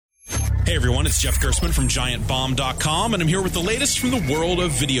Hey everyone, it's Jeff Gerstmann from GiantBomb.com, and I'm here with the latest from the world of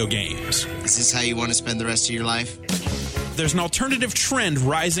video games. Is this how you want to spend the rest of your life? There's an alternative trend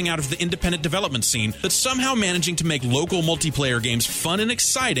rising out of the independent development scene that's somehow managing to make local multiplayer games fun and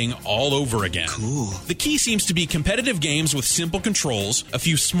exciting all over again. Cool. The key seems to be competitive games with simple controls, a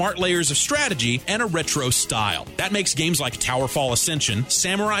few smart layers of strategy, and a retro style. That makes games like Towerfall Ascension,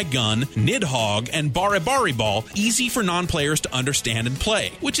 Samurai Gun, Nidhogg, and Bari Ball easy for non-players to understand and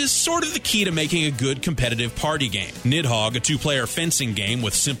play, which is sort of the key to making a good competitive party game. Nidhogg, a two-player fencing game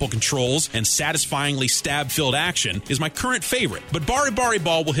with simple controls and satisfyingly stab-filled action, is my current favorite, but Bari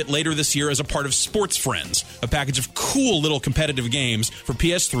Ball will hit later this year as a part of Sports Friends, a package of cool little competitive games for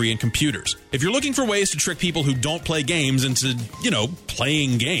PS3 and computers. If you're looking for ways to trick people who don't play games into,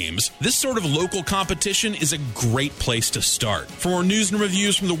 playing games, this sort of local competition is a great place to start. For more news and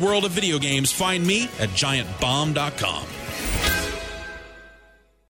reviews from the world of video games, find me at GiantBomb.com.